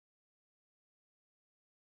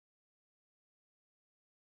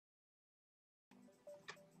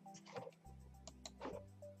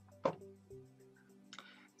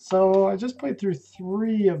So I just played through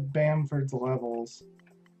 3 of Bamford's levels.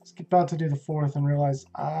 I was about to do the 4th and realized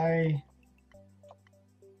I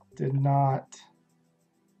did not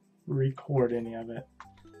record any of it.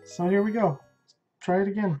 So here we go. Let's try it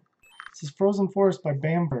again. This is Frozen Forest by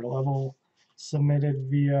Bamford, a level submitted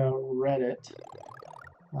via Reddit.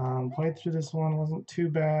 Played through this one, wasn't too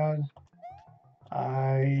bad.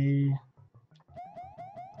 I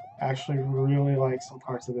actually really like some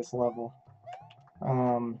parts of this level.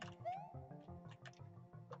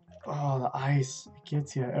 Oh, the ice, it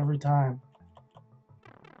gets you every time.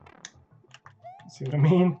 See what I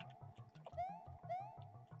mean?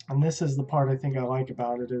 And this is the part I think I like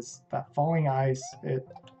about it, is that falling ice at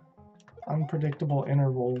unpredictable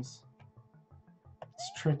intervals.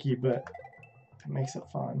 It's tricky, but it makes it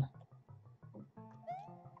fun.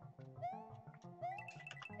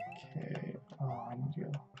 Okay, oh, I need to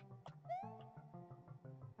go.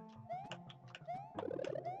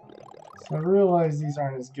 So I realize these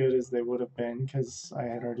aren't as good as they would have been because I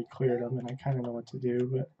had already cleared them and I kind of know what to do,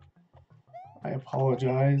 but I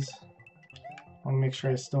apologize. I want to make sure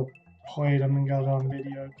I still played them and got it on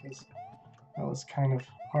video because that was kind of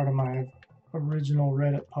part of my original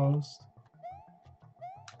Reddit post.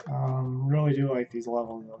 Really do like these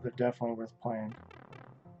levels though, they're definitely worth playing.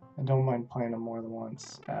 I don't mind playing them more than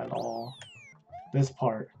once at all. This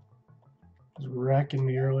part was wrecking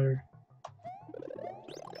me earlier.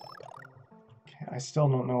 Okay, I still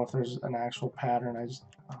don't know if there's an actual pattern, I just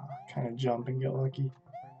kind of jump and get lucky.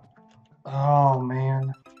 Oh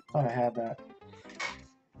man, thought I had that.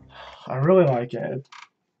 I really like it.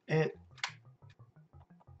 It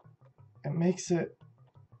makes it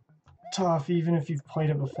tough even if you've played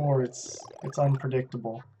it before. It's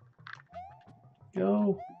unpredictable.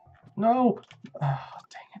 Go. No. Oh,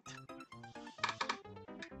 dang it.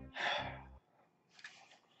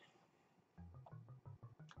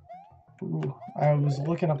 Ooh, I was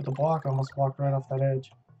looking up at the block, I almost walked right off that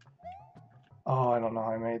edge. Oh, I don't know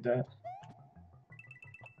how I made that.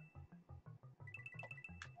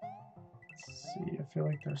 Let's see, I feel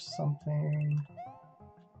like there's something.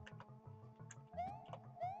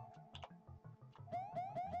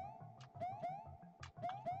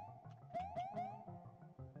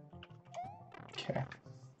 Okay.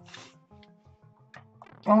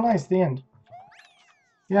 Oh, nice, the end.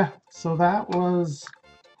 Yeah, so that was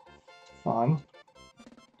fun.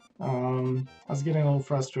 I was getting a little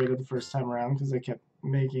frustrated the first time around because I kept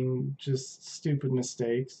making just stupid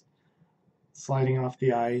mistakes. Sliding off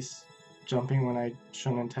the ice, jumping when I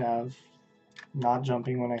shouldn't have, not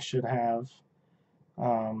jumping when I should have.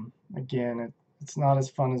 Again, it's not as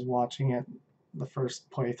fun as watching it the first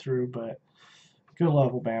playthrough, but good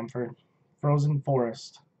level, Bamford. Frozen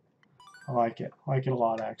Forest. I like it. I like it a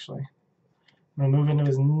lot, actually. I'm going to move into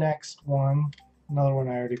his next one. Another one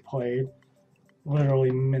I already played literally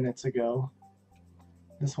minutes ago.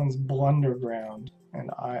 This one's Blunderground. And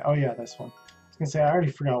oh yeah, this one. I was going to say, I already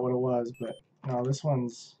forgot what it was, but no, this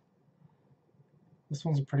one's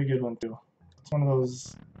a pretty good one too. It's one of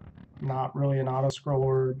those, not really an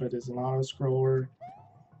auto-scroller, but is an auto-scroller.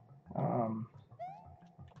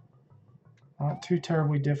 Not too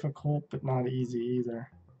terribly difficult, but not easy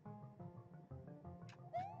either.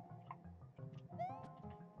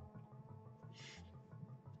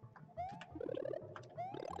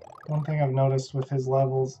 One thing I've noticed with his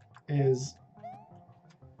levels is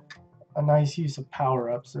a nice use of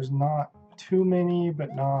power-ups. There's not too many, but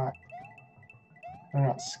they're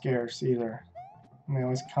not scarce either. And they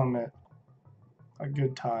always come at a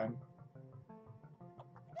good time.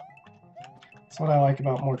 That's what I like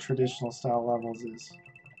about more traditional style levels, is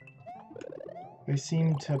they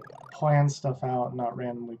seem to plan stuff out and not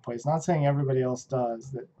randomly place. Not saying everybody else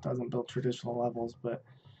does that doesn't build traditional levels, but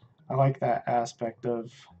I like that aspect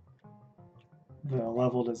of the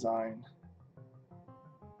level design.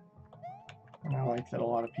 And I like that a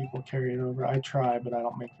lot of people carry it over. I try, but I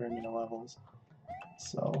don't make very many levels.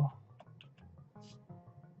 So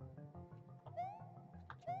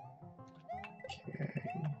okay,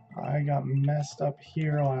 I got messed up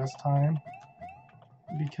here last time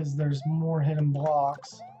because there's more hidden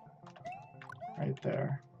blocks right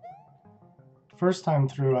there. First time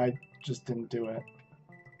through, I just didn't do it.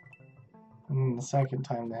 And then the second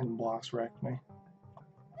time, the hidden blocks wrecked me.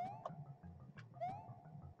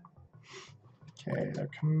 Okay, they're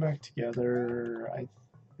coming back together. I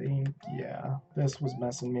think, yeah, this was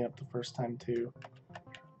messing me up the first time too.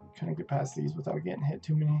 Couldn't get past these without getting hit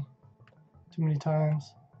too many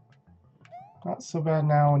times. Not so bad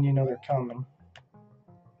now when you know they're coming.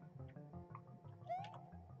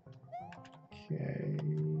 Okay,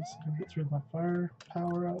 so I get through my fire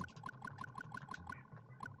power up.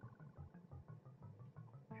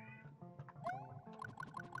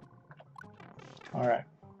 Alright.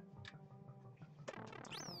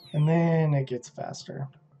 And then it gets faster.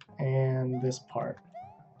 And this part.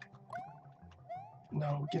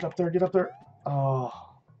 No, get up there, get up there. Oh.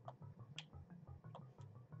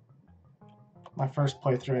 My first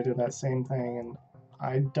playthrough I did that same thing, and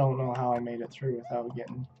I don't know how I made it through without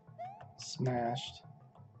getting smashed.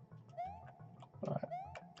 But,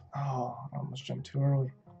 oh, I almost jumped too early.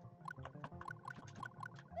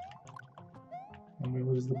 And we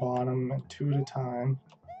lose the bottom at 2 at a time.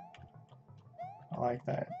 I like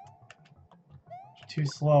that. If you're too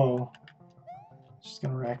slow, it's just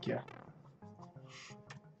gonna wreck you.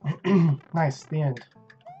 Nice, the end.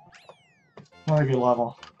 Another good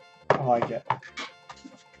level. I like it.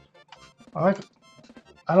 I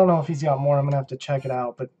don't know if he's got more. I'm gonna have to check it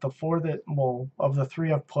out. But the 4 that, well, of the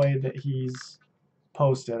 3 I've played that he's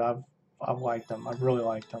posted, I've liked them. I've really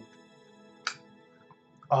liked them.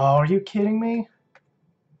 Oh, are you kidding me?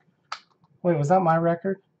 Wait, was that my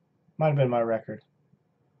record? Might have been my record.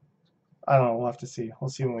 I don't know. We'll have to see. We'll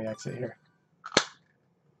see when we exit here.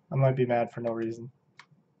 I might be mad for no reason.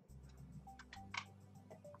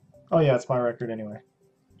 Oh yeah, it's my record anyway.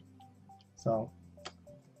 So,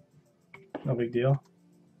 no big deal.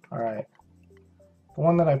 Alright. The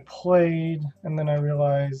one that I played, and then I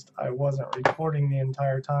realized I wasn't recording the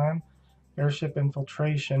entire time, Airship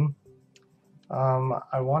Infiltration.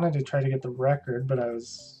 I wanted to try to get the record, but I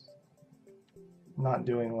was not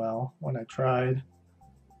doing well when I tried.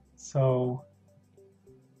 So,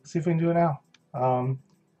 let's see if we can do it now.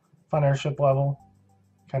 Fun airship level.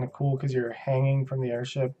 Kind of cool because you're hanging from the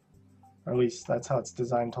airship. Or at least that's how it's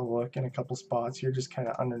designed to look in a couple spots. You're just kind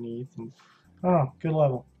of underneath. And I don't know, good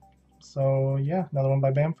level. So yeah, another one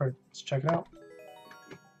by Bamford. Let's check it out.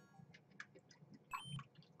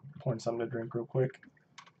 Pouring something to drink real quick.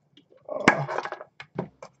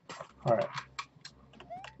 Alright.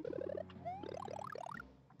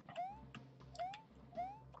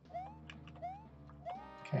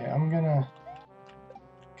 Okay, I'm gonna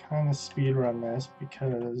kind of speed run this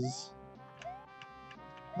because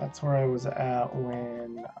that's where I was at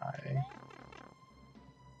when I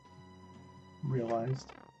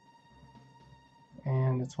realized.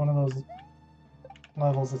 And it's one of those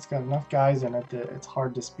levels that's got enough guys in it that it's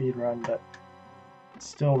hard to speed run, but it's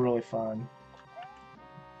still really fun.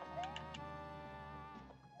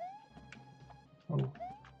 Oh.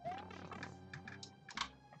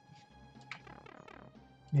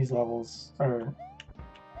 These levels, or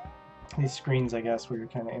these screens, I guess, where you're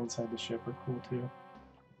kind of inside the ship are cool too.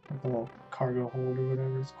 Like the little cargo hold or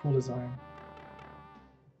whatever. It's cool design.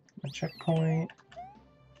 A checkpoint.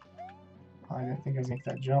 I didn't think I was going to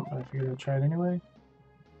make that jump, but I figured I'd try it anyway.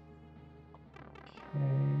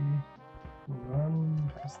 Okay.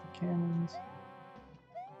 Run past the cannons.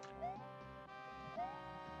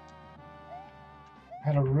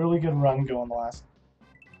 Had a really good run going the last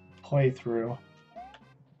playthrough.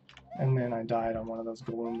 And then I died on one of those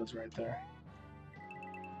Galoombas right there.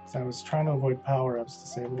 So I was trying to avoid power-ups to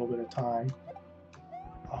save a little bit of time.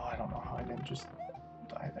 Oh, I don't know how I didn't just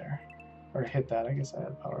die there. Or hit that. I guess I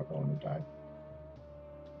had power-up, I wouldn't have died.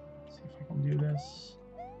 See if I can do this.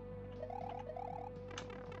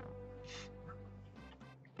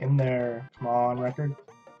 In there. Come on, record.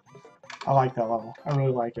 I like that level. I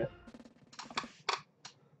really like it.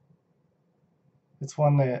 It's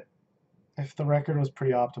one that, if the record was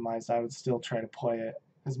pretty optimized, I would still try to play it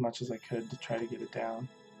as much as I could to try to get it down.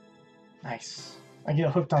 Nice. I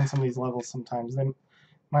get hooked on some of these levels sometimes. They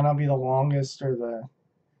might not be the longest or the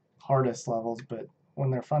hardest levels, but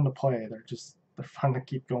when they're fun to play, they're fun to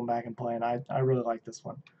keep going back and playing. I really like this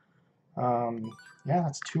one. Yeah,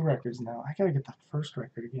 that's 2 records now. I gotta get that first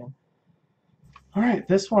record again. Alright,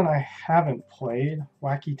 this one I haven't played.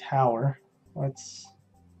 Wacky Tower. Let's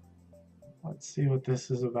see what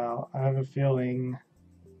this is about. I have a feeling,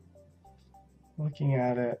 looking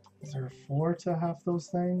at it, is there a floor to half those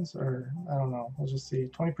things? Or, I don't know. We'll just see.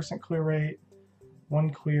 20% clear rate. 1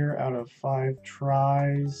 clear out of 5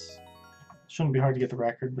 tries. Shouldn't be hard to get the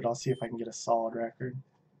record, but I'll see if I can get a solid record.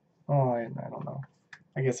 Oh, I don't know.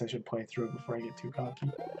 I guess I should play through it before I get too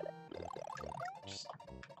cocky. Just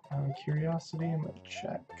out of curiosity, I'm going to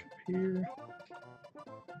check up here.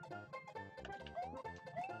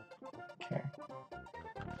 Okay.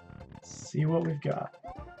 Let's see what we've got.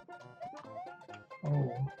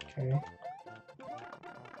 Oh, okay.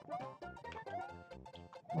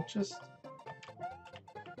 What just...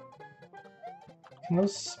 Can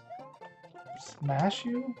those smash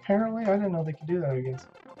you, apparently? I didn't know they could do that, I guess.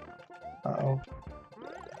 Uh-oh.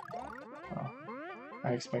 Oh. I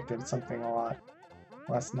expected something a lot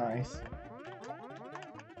less nice.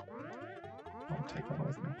 I'll take one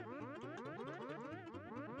with me.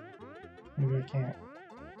 Maybe I can't.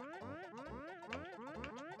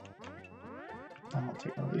 I'll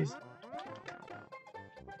take one of these.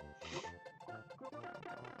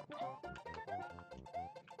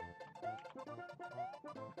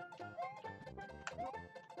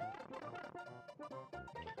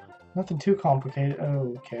 Nothing too complicated.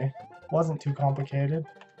 Oh, okay. Wasn't too complicated.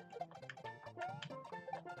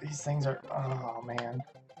 These things are... Oh, man.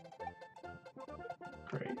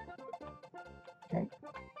 Great. Okay.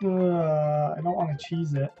 I don't want to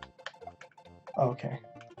cheese it. Okay.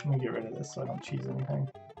 Let me get rid of this so I don't cheese anything.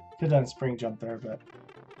 Could have done a spring jump there, but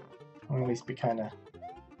I'll at least be kind of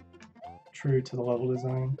true to the level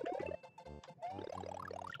design.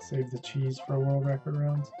 Save the cheese for world record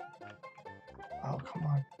rounds. Oh, come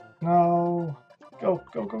on. No! Go,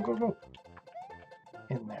 go, go, go, go!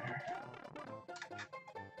 In there.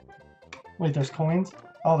 Wait, there's coins?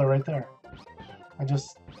 Oh, they're right there. I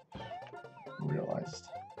just realized.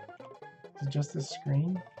 Is it just this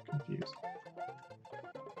screen? Confused.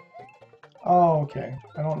 Oh, okay.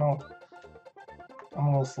 I don't know. I'm a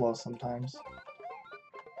little slow sometimes.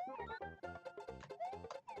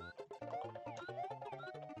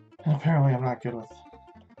 And apparently I'm not good with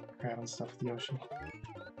grabbing stuff with Yoshi.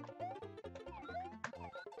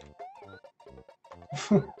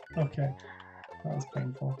 Okay. That was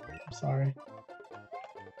painful. I'm sorry.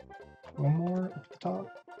 One more up at the top.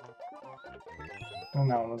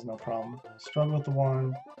 And that one was no problem. Struggle with the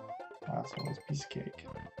one. Last one was a piece of cake.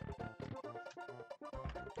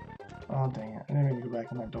 Oh, dang it. I didn't mean to go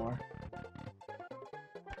back in that door.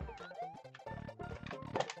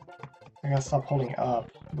 I gotta stop holding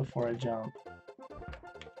up before I jump.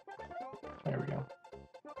 There we go.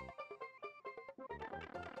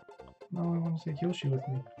 No, I want to take Yoshi with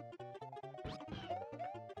me.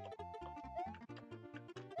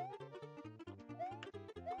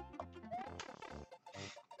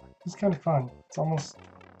 It's kind of fun. It's almost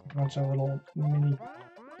a bunch of little mini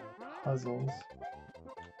puzzles.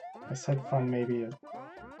 I said fun, maybe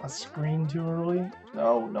a screen too early.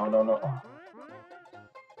 No, no, no, no. Oh.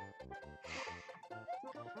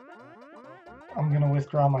 I'm gonna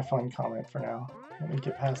withdraw my fun comment for now. Let me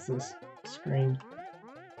get past this screen.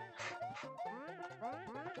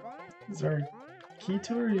 Is there a key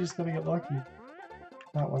to it, or you just gotta get lucky?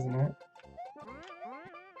 That wasn't it.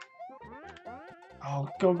 Oh,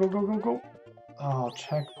 go, go, go, go, go! Oh,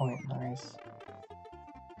 checkpoint, nice.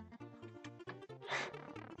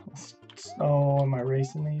 Oh, am I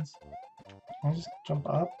racing these? Can I just jump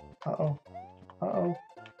up? Uh-oh. Uh-oh.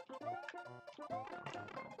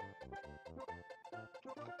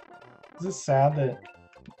 Is it sad that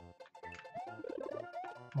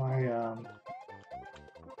my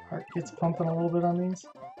heart gets pumping a little bit on these?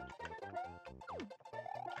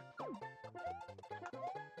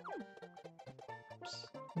 Oops.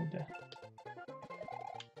 Need to...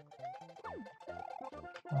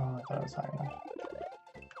 Oh, I thought it was high enough.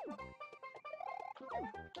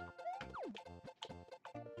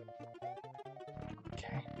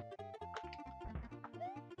 Okay.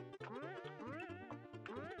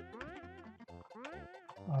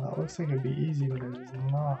 Oh, that looks like it'd be easy, but it is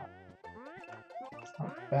not. It's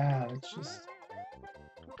not bad, it's just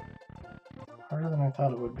harder than I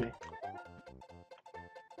thought it would be.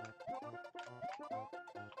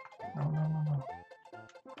 No, no, no, no.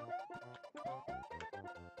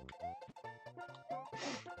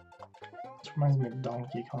 This reminds me of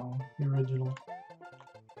Donkey Kong, the original.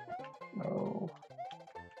 No.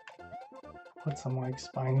 Put some like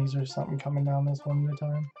spinies or something coming down this one at a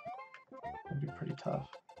time. That'd be pretty tough.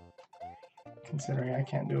 Considering I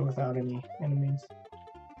can't do it without any enemies.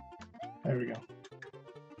 There we go.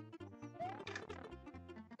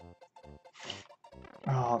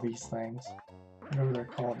 Oh, these things. Whatever they're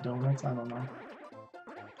called, donuts, I don't know.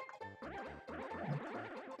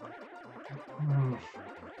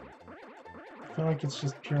 I feel like it's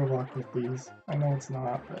just pure luck with these. I know it's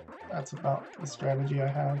not, but that's about the strategy I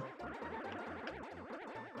have.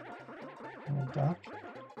 And a duck.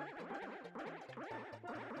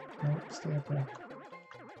 Nope, stay up there.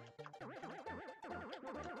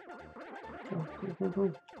 Go, go, go,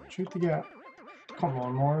 go. Shoot the gap. Come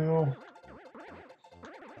on, Mario.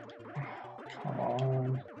 Come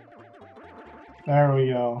on. There we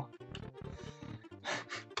go.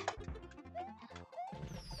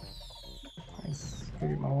 Nice. Go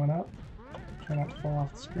get my one up. Try not to fall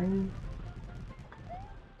off the screen.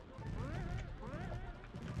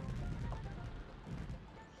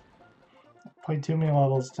 Played too many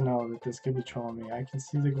levels to know that this could be trolling me. I can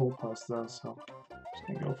see the goalpost though, so I'm just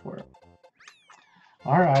gonna go for it.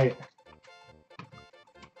 Alright.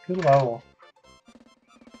 Good level.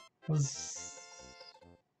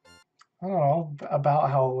 I don't know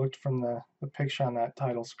about how it looked from the picture on that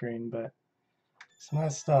title screen, but some of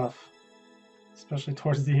that stuff, especially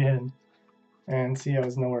towards the end. And see, I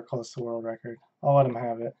was nowhere close to world record. I'll let him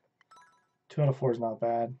have it. 2 out of 4 is not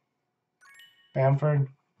bad. Bamford,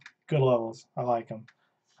 good levels. I like them.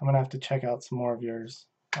 I'm going to have to check out some more of yours.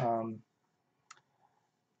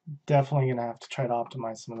 Definitely going to have to try to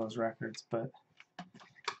optimize some of those records, but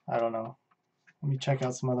I don't know. Let me check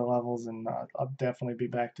out some other levels, and I'll definitely be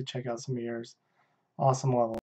back to check out some of yours. Awesome level.